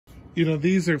You know,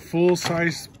 these are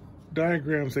full-size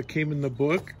diagrams that came in the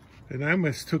book, and I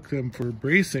mistook them for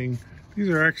bracing. These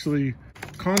are actually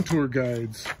contour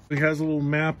guides. It has a little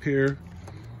map here.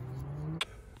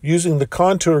 Using the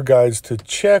contour guides to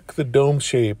check the dome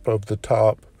shape of the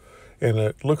top, and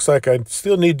it looks like I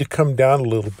still need to come down a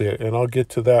little bit, and I'll get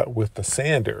to that with the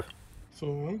sander. So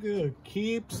I'm gonna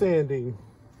keep sanding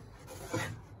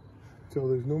till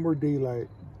there's no more daylight.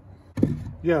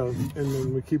 Yeah, and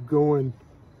then we keep going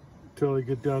till I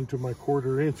get down to my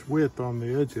 1/4 inch width on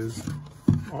the edges.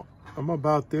 I'm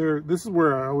about there. This is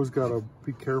where I always gotta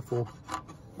be careful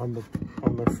on the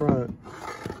front.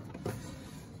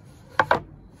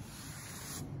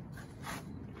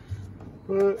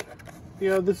 But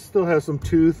yeah, this still has some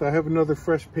tooth. I have another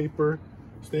fresh paper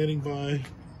standing by.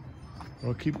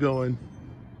 I'll keep going.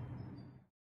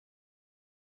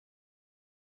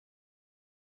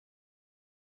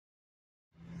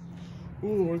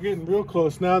 Ooh, we're getting real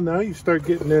close now. Now you start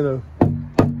getting in a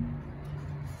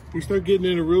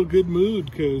real good mood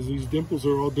because these dimples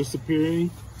are all disappearing.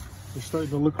 They're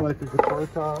starting to look like a guitar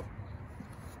top.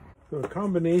 So a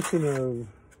combination of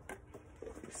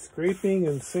scraping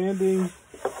and sanding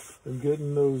and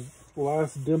getting those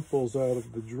last dimples out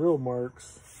of the drill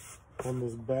marks on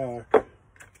this back.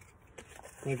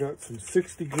 I got some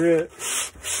 60 grit.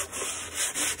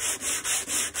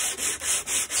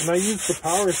 And I used the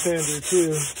power sander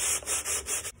too.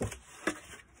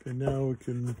 And now we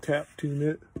can tap tune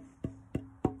it.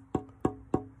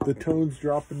 The tone's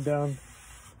dropping down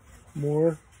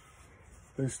more.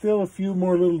 There's still a few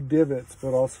more little divots,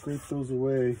 but I'll scrape those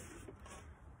away.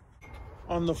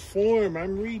 On the form,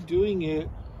 I'm redoing it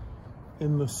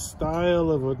in the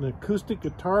style of an acoustic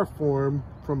guitar form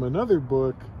from another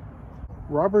book.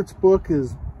 Robert's book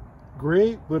is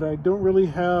great, but I don't really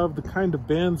have the kind of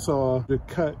bandsaw to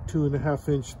cut 2.5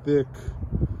 inch thick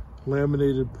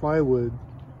laminated plywood.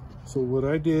 So what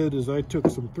I did is I took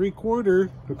some 3/4,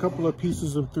 a couple of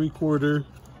pieces of 3/4,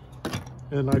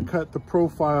 and I cut the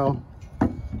profile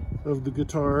of the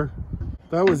guitar.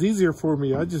 That was easier for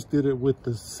me. I just did it with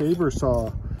the saber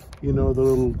saw, you know, the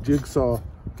little jigsaw.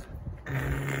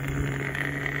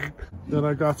 Then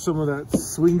I got some of that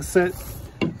swing set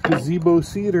gazebo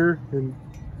cedar and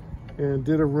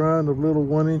did a run of little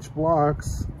 1-inch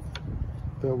blocks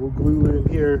that will glue in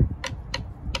here.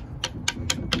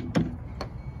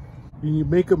 And you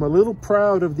make them a little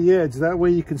proud of the edge. That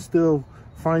way you can still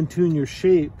fine tune your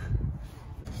shape.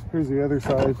 Here's the other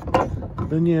side.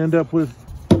 Then you end up with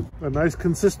a nice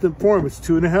consistent form. It's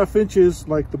 2.5 inches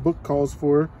like the book calls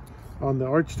for on the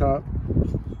Archtop.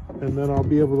 And then I'll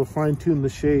be able to fine tune the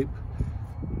shape,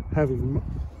 having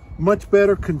much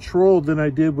better control than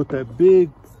I did with that big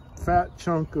fat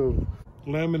chunk of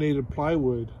laminated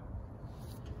plywood.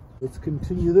 Let's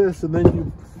continue this, and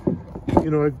then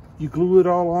you glue it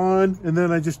all on, and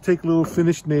then I just take little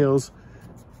finished nails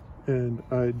and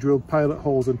I drilled pilot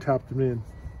holes and tapped them in.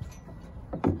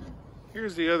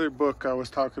 Here's the other book I was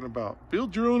talking about,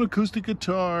 Build Your Own Acoustic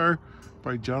Guitar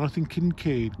by Jonathan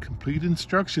Kincaid. Complete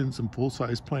instructions and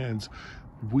full-size plans.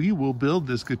 We will build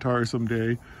this guitar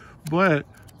someday, but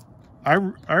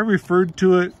I referred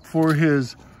to it for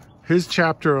his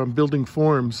chapter on building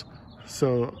forms,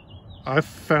 so I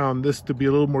found this to be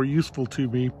a little more useful to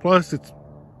me. Plus, it's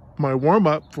my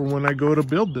warm-up for when I go to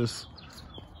build this.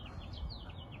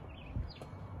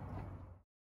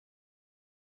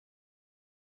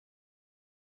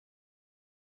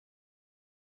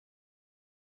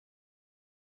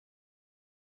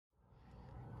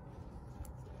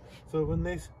 So when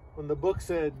the book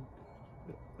said,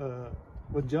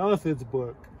 when Jonathan's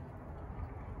book,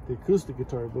 the acoustic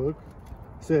guitar book,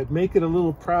 said make it a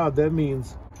little proud, that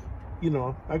means, you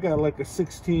know, I got like a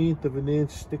 1/16 of an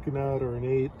inch sticking out, or an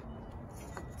 1/8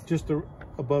 just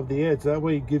above the edge. That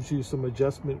way it gives you some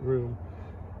adjustment room.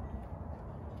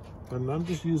 And I'm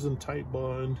just using tight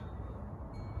bond,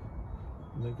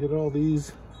 and I get all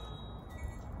these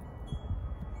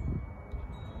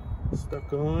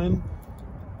stuck on.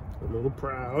 A little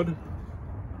proud.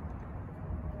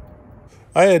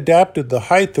 I adapted the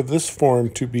height of this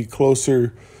form to be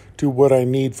closer to what I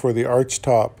need for the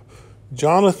Archtop.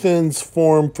 Jonathan's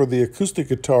form for the acoustic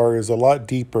guitar is a lot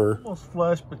deeper. Almost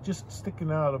flush, but just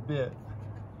sticking out a bit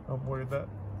of where that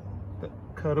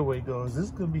cutaway goes. This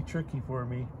is going to be tricky for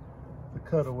me, the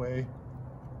cutaway.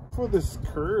 For this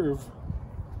curve,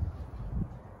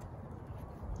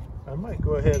 I might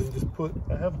go ahead and just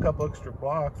I have a couple extra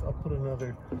blocks. I'll put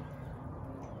another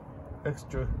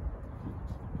extra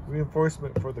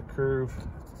reinforcement for the curve.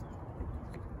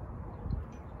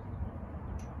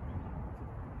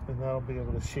 And that'll be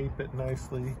able to shape it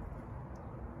nicely.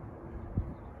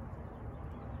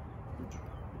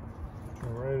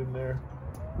 Right in there.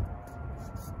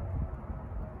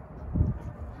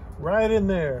 Right in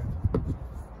there.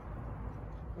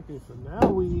 Okay, so now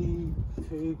we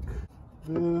take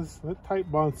this. That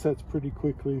tight bond sets pretty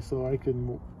quickly, so I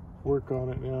can work on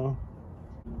it now.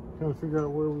 Kind of figure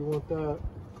out where we want that.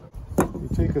 You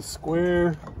take a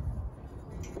square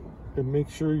and make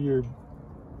sure your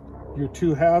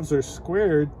two halves are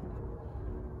squared,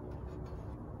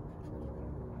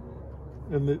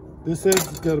 and this edge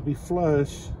has got to be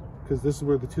flush because this is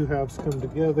where the two halves come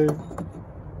together.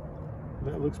 And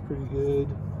that looks pretty good.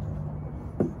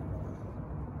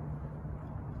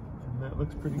 And that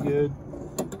looks pretty good.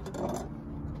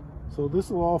 So this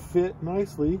will all fit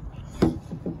nicely.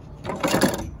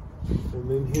 And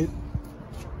then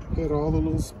hit all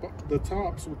the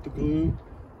tops with the glue.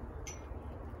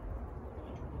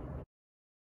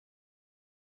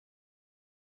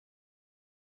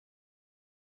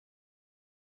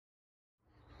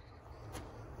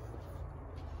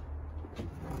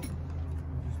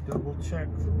 Just double check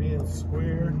for being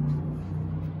square.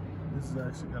 This has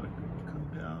actually got to come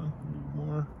down a little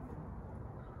more.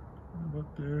 Look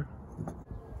there.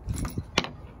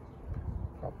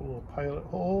 Pop a little pilot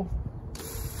hole.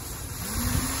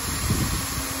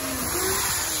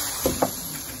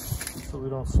 So we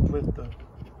don't split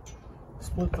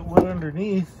the wood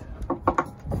underneath.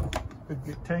 Could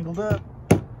get tangled up.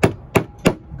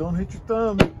 Don't hit your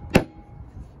thumb.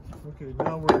 Okay,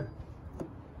 now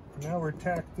we're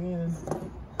tacked in.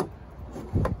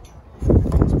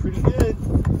 It's pretty good.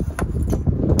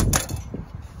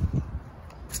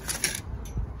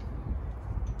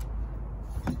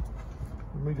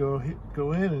 Let me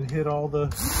go in and hit all the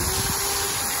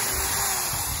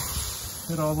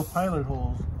pilot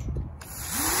holes.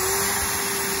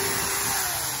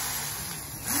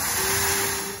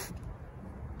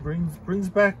 Brings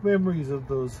back memories of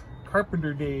those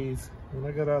carpenter days when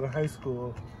I got out of high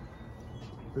school.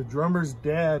 The drummer's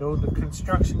dad owned a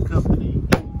construction company,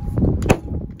 and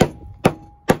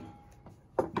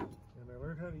I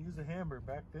learned how to use a hammer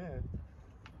back then.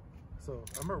 So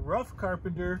I'm a rough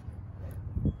carpenter,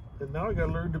 and now I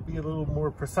gotta learn to be a little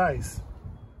more precise.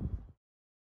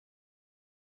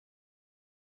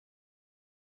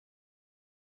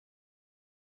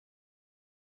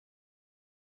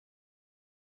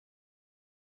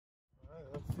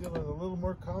 I'm feeling a little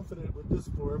more confident with this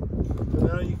form. So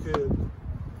now you could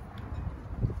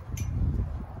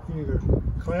either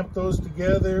clamp those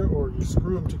together or you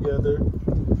screw them together.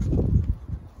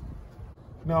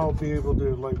 Now I'll be able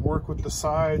to like work with the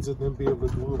sides and then be able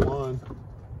to glue them on.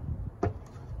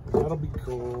 And that'll be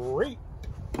great.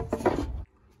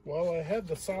 While I had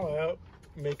the saw out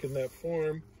making that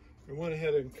form, I went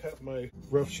ahead and cut my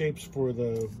rough shapes for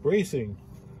the bracing.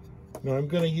 Now I'm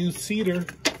going to use cedar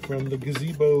from the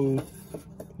gazebo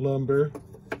lumber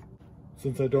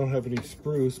since I don't have any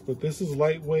spruce, but this is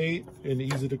lightweight and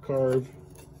easy to carve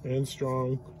and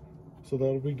strong, so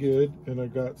that'll be good. And I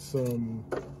got some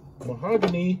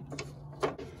mahogany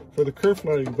for the kerf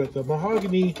lining, but the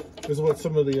mahogany is what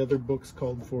some of the other books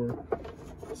called for,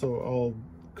 so I'll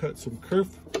cut some kerf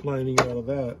lining out of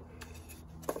that.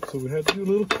 So we had to do a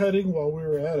little cutting while we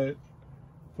were at it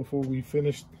before we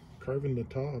finished carving the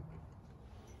top.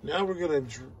 Now we're going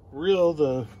to drill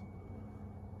the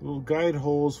little guide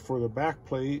holes for the back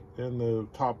plate and the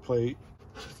top plate.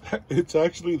 It's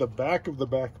actually the back of the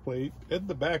back plate and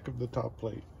the back of the top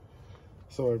plate.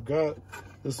 So I've got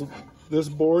this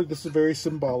board. This is very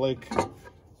symbolic,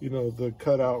 you know, the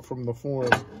cutout from the form.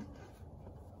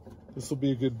 This will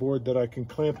be a good board that I can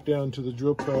clamp down to the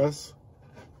drill press.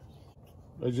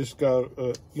 I just got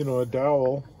a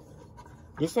dowel.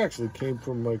 This actually came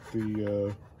from like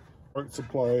the art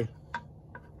supply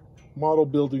model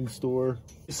building store.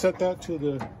 You set that to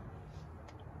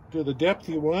the depth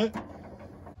you want.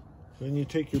 Then you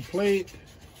take your plate.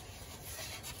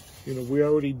 You know, we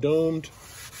already domed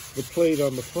the plate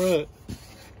on the front.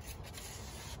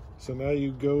 So now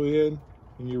you go in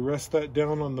and you rest that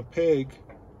down on the peg,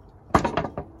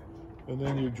 and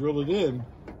then you drill it in,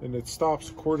 and it stops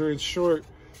a 1/4 inch short,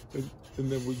 and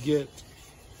then we get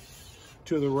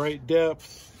to the right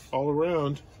depth all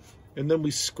around, and then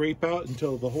we scrape out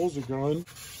until the holes are gone.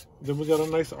 Then we got a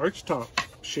nice archtop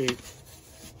shape.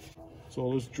 So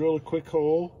let's drill a quick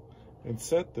hole and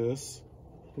set this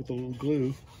with a little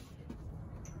glue.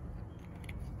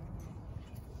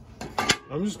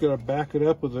 I'm just gonna back it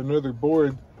up with another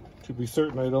board to be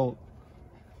certain I don't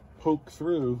poke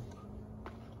through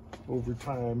over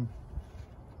time.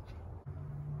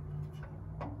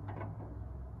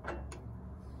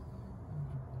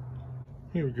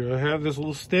 Here we go. I have this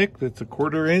little stick that's a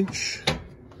 1/4 inch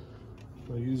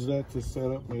I use that to set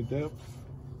up my depth.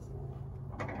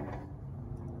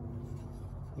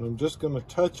 And I'm just going to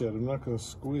touch it. I'm not going to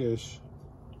squish.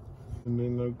 And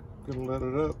then I'm going to let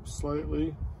it up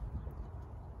slightly.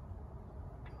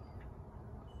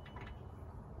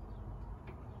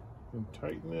 And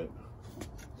tighten it.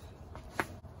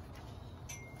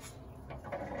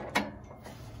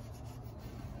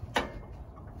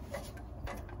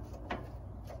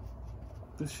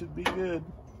 This should be good.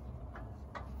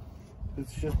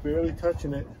 It's just barely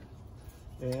touching it.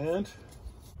 And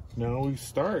now we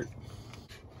start.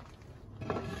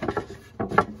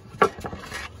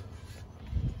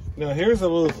 Now here's a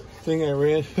little thing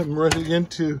I'm running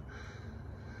into.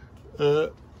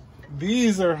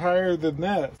 These are higher than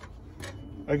that.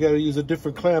 I gotta use a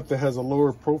different clamp that has a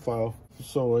lower profile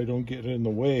so I don't get in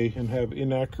the way and have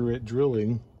inaccurate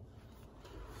drilling.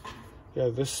 Yeah,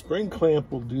 this spring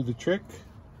clamp will do the trick.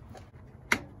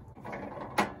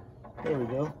 There we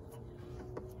go.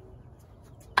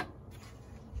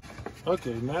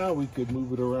 Okay, now we could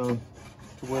move it around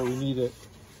to where we need it.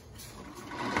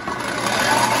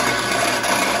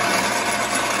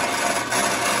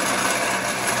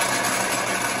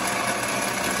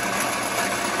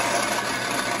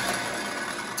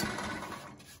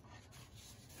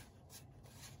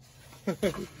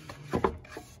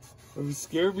 It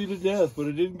scared me to death, but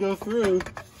it didn't go through.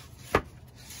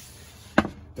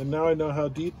 And now I know how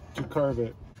deep to carve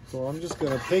it. So I'm just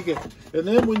gonna take it. And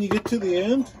then when you get to the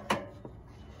end,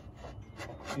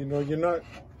 you know,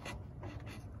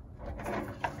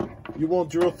 you won't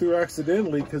drill through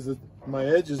accidentally because my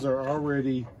edges are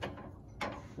already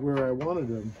where I wanted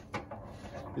them.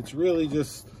 It's really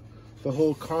just the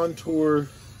whole contour,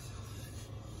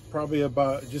 probably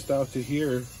about just out to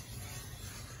here.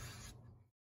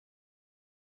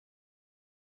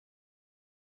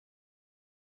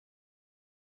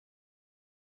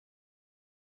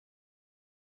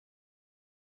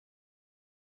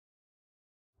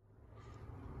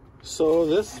 So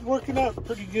this is working out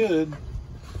pretty good.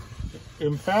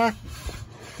 In fact,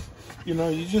 you know,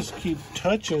 you just keep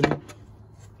touching.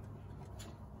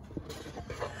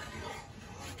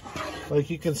 Like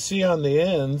you can see on the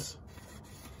ends,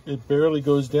 it barely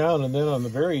goes down, and then on the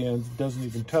very ends, it doesn't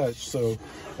even touch. So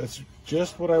that's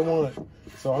just what I want.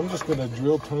 So I'm just gonna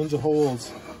drill tons of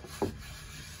holes,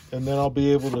 and then I'll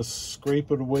be able to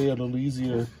scrape it away a little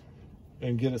easier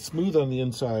and get it smooth on the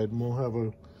inside. And we'll have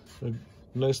a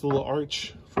nice little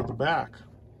arch for the back,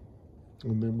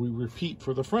 and then we repeat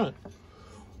for the front.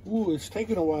 Ooh, it's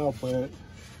taking a while, but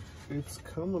it's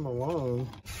coming along.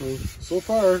 So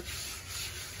far,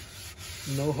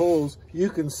 no holes. You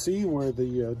can see where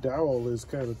the dowel is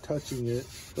kind of touching it,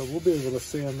 but we'll be able to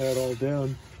sand that all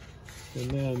down.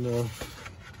 And then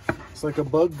it's like a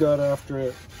bug got after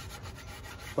it.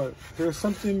 But there's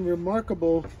something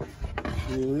remarkable,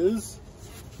 is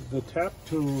the tap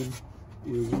tone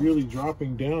is really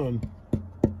dropping down.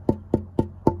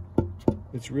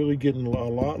 It's really getting a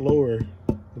lot lower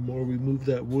the more we move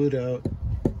that wood out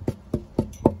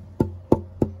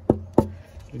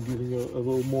and getting a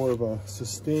little more of a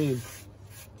sustain.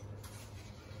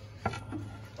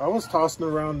 I was tossing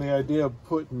around the idea of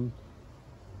putting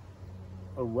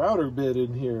a router bit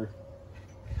in here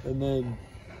and then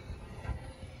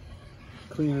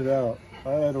clean it out.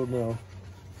 I don't know.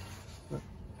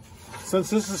 Since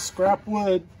this is scrap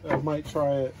wood, I might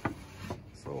try it.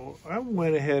 So I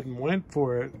went ahead and went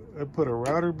for it. I put a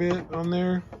router bit on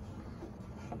there.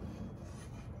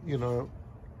 You know,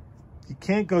 you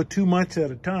can't go too much at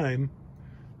a time,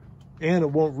 and it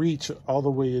won't reach all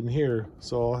the way in here.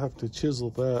 So I'll have to chisel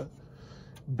that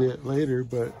bit later,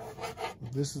 but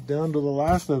this is down to the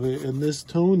last of it, and this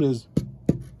tone is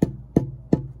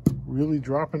really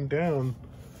dropping down.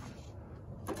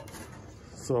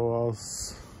 So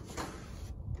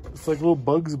it's like little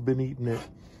bugs have been eating it.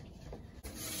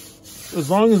 As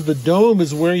long as the dome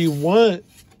is where you want,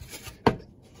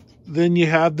 then you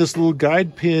have this little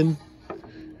guide pin,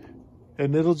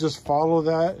 and it'll just follow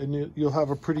that, and you'll have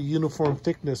a pretty uniform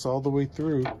thickness all the way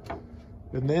through.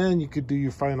 And then you could do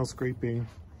your final scraping.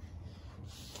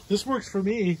 This works for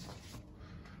me,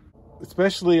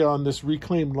 especially on this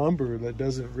reclaimed lumber that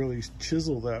doesn't really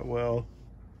chisel that well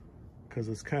because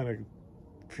it's kind of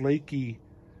flaky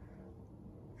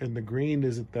and the grain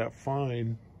isn't that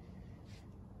fine.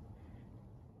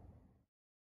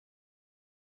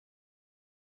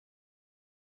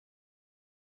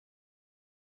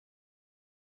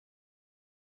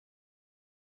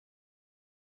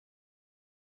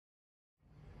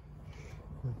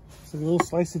 It's like a little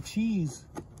slice of cheese.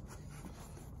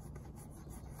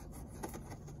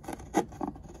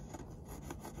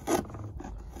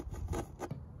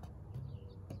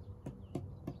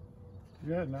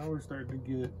 Yeah, now we're starting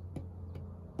to get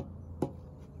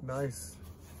nice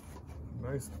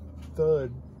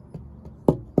thud.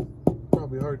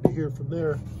 Probably hard to hear from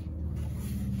there.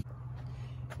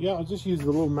 Yeah, I'll just use the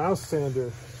little mouse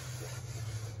sander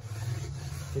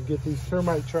and get these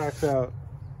termite tracks out.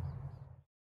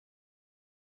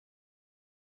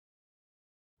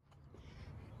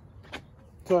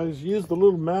 So I just used the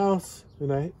little mouse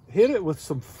and I hit it with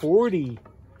some 40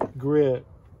 grit.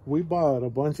 We bought a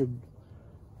bunch of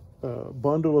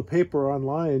bundle of paper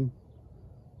online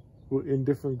in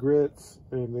different grits,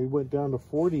 and they went down to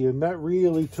 40, and that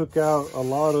really took out a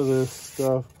lot of this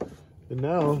stuff. And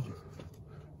now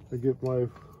I get my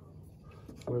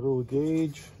little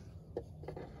gauge,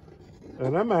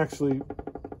 and I'm actually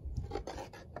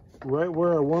right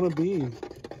where I want to be.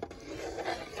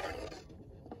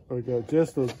 I got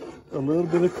just a little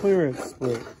bit of clearance,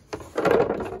 but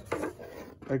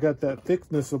I got that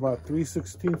thickness about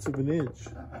 3/16 of an inch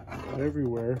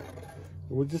everywhere.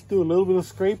 And we'll just do a little bit of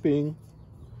scraping.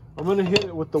 I'm gonna hit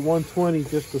it with the 120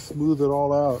 just to smooth it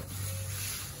all out.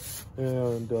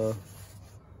 And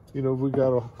you know, we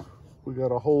got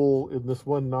a hole in this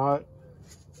one knot.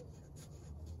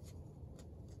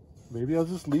 Maybe I'll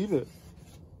just leave it.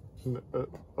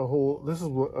 A hole. This is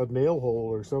a nail hole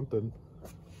or something.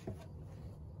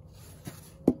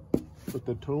 But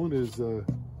the tone is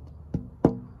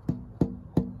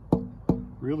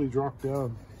really dropped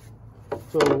down.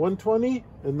 So 120,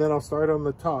 and then I'll start on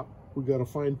the top. We got to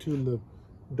fine tune the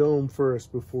dome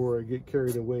first before I get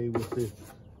carried away with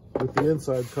the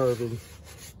inside carving.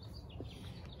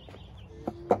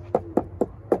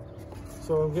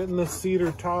 So I'm getting this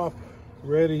cedar top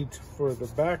ready for the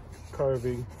back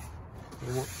carving.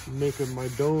 I'm making my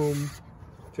dome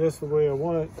just the way I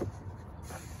want it.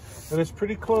 And it's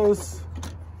pretty close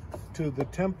to the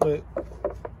template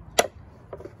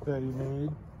that he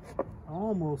made.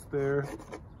 Almost there.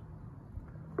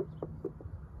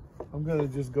 I'm gonna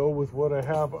just go with what I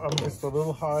have. I'm just a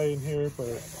little high in here, but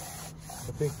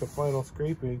I think the final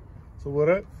scraping. So what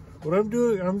I'm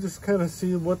doing, I'm just kind of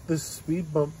seeing what this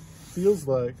speed bump feels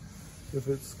like. If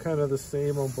it's kind of the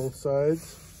same on both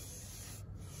sides.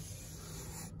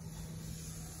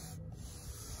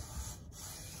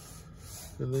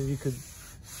 And then you could,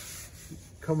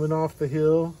 coming off the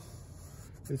hill,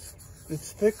 it's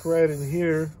thick right in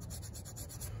here.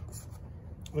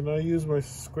 And I use my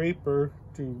scraper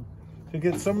to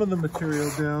get some of the material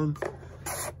down.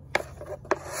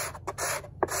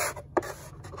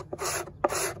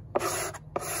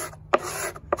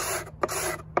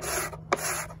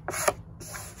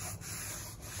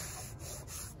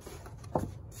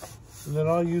 And then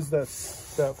I'll use that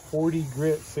 40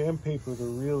 grit sandpaper to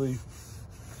really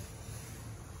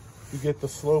get the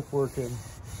slope working.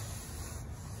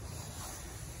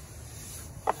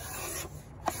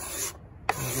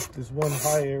 There's one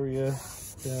high area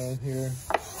down here.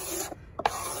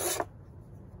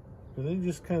 And then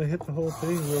just kind of hit the whole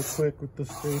thing real quick with the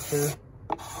scraper.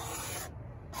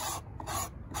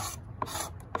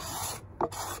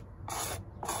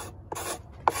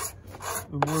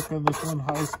 And work on this one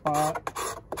high spot.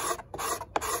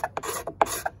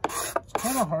 It's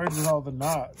kind of hard with all the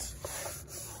knots.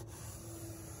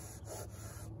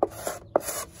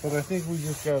 But I think we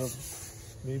just gotta,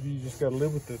 maybe you just gotta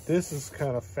live with it. This is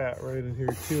kind of fat right in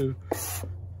here too.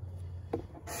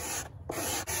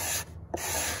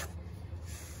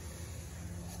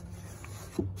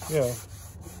 Yeah,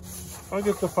 I'll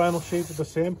get the final shape of the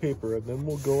sandpaper, and then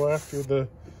we'll go after the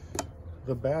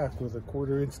back with a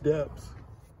 1/4 inch depth.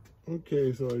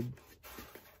 Okay, so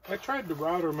I tried the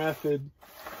router method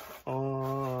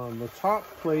on the top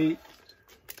plate,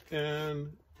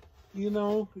 and you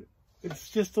know, it's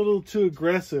just a little too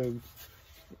aggressive.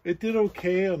 It did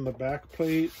okay on the back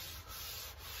plate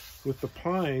with the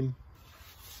pine.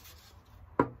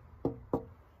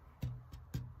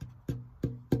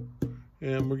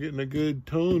 And we're getting a good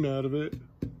tone out of it.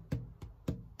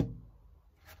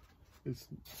 It's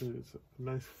a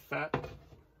nice fat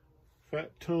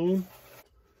tone.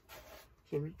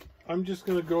 So I'm just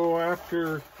gonna go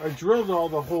after, I drilled all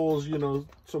the holes, you know,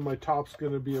 so my top's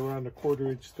gonna be around a 1/4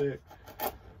 inch thick.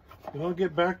 And I'll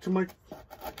get back to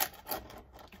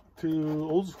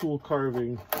old school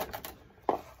carving.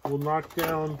 We'll knock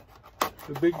down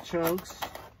the big chunks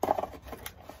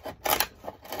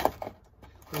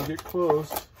and get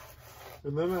close.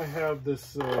 And then I have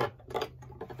this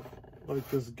like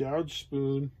this gouge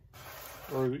spoon,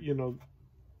 or you know,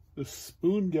 the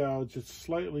spoon gouge. It's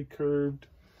slightly curved,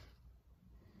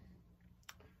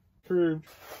 and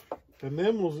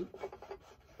then we'll,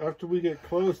 after we get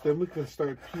close, then we can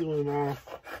start peeling off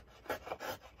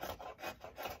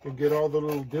and get all the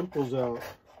little dimples out.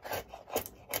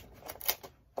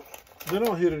 Then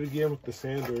I'll hit it again with the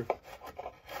sander.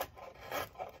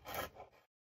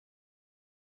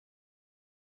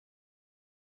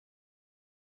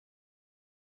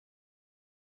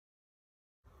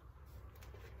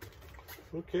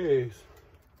 Okay,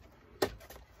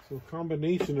 so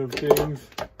combination of things.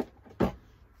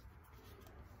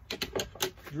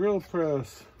 Drill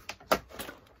press,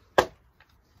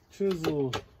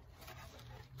 chisel,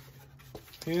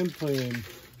 hand plane.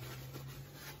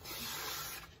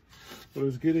 But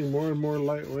it's getting more and more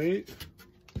lightweight,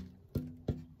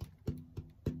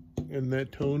 and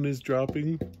that tone is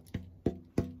dropping.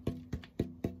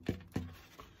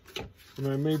 And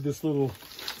I made this little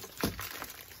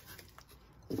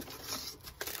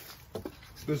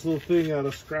thing out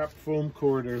of scrap foam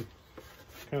core to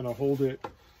kind of hold it,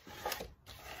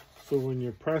 so when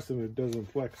you're pressing it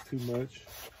doesn't flex too much.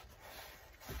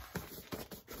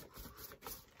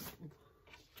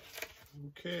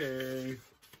 Okay,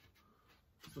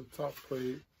 the top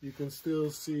plate, you can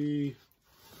still see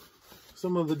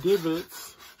some of the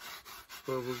divots,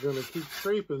 but we're going to keep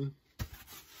scraping.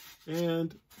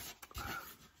 And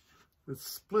it's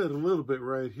split a little bit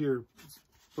right here,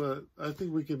 but I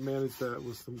think we can manage that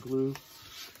with some glue.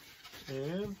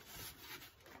 And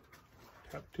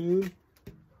tap tune.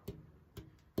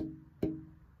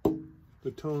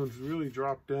 The tones really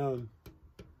drop down,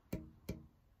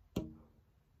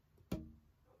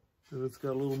 and it's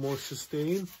got a little more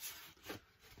sustain.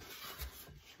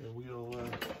 And we'll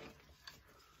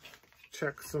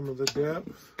check some of the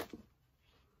depth.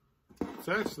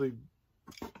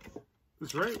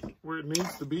 It's right where it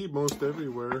needs to be most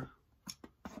everywhere.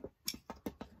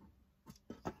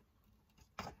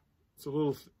 It's a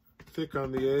little thick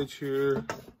on the edge here.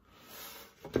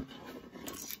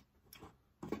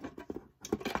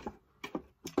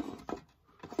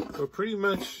 So pretty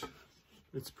much,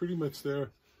 it's pretty much there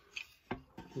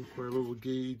with my little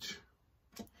gauge.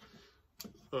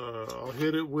 I'll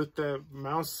hit it with that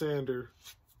mouse sander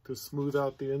to smooth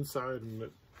out the inside,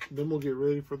 and then we'll get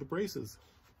ready for the braces.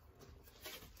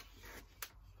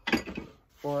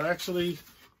 Or actually,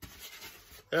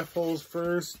 F-holes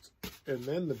first, and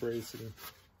then the bracing.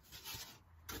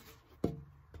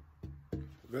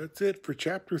 That's it for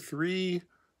chapter 3.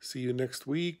 See you next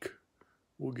week.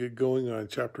 We'll get going on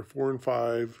chapter 4 and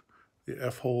 5, the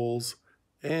F-holes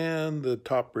and the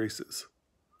top braces.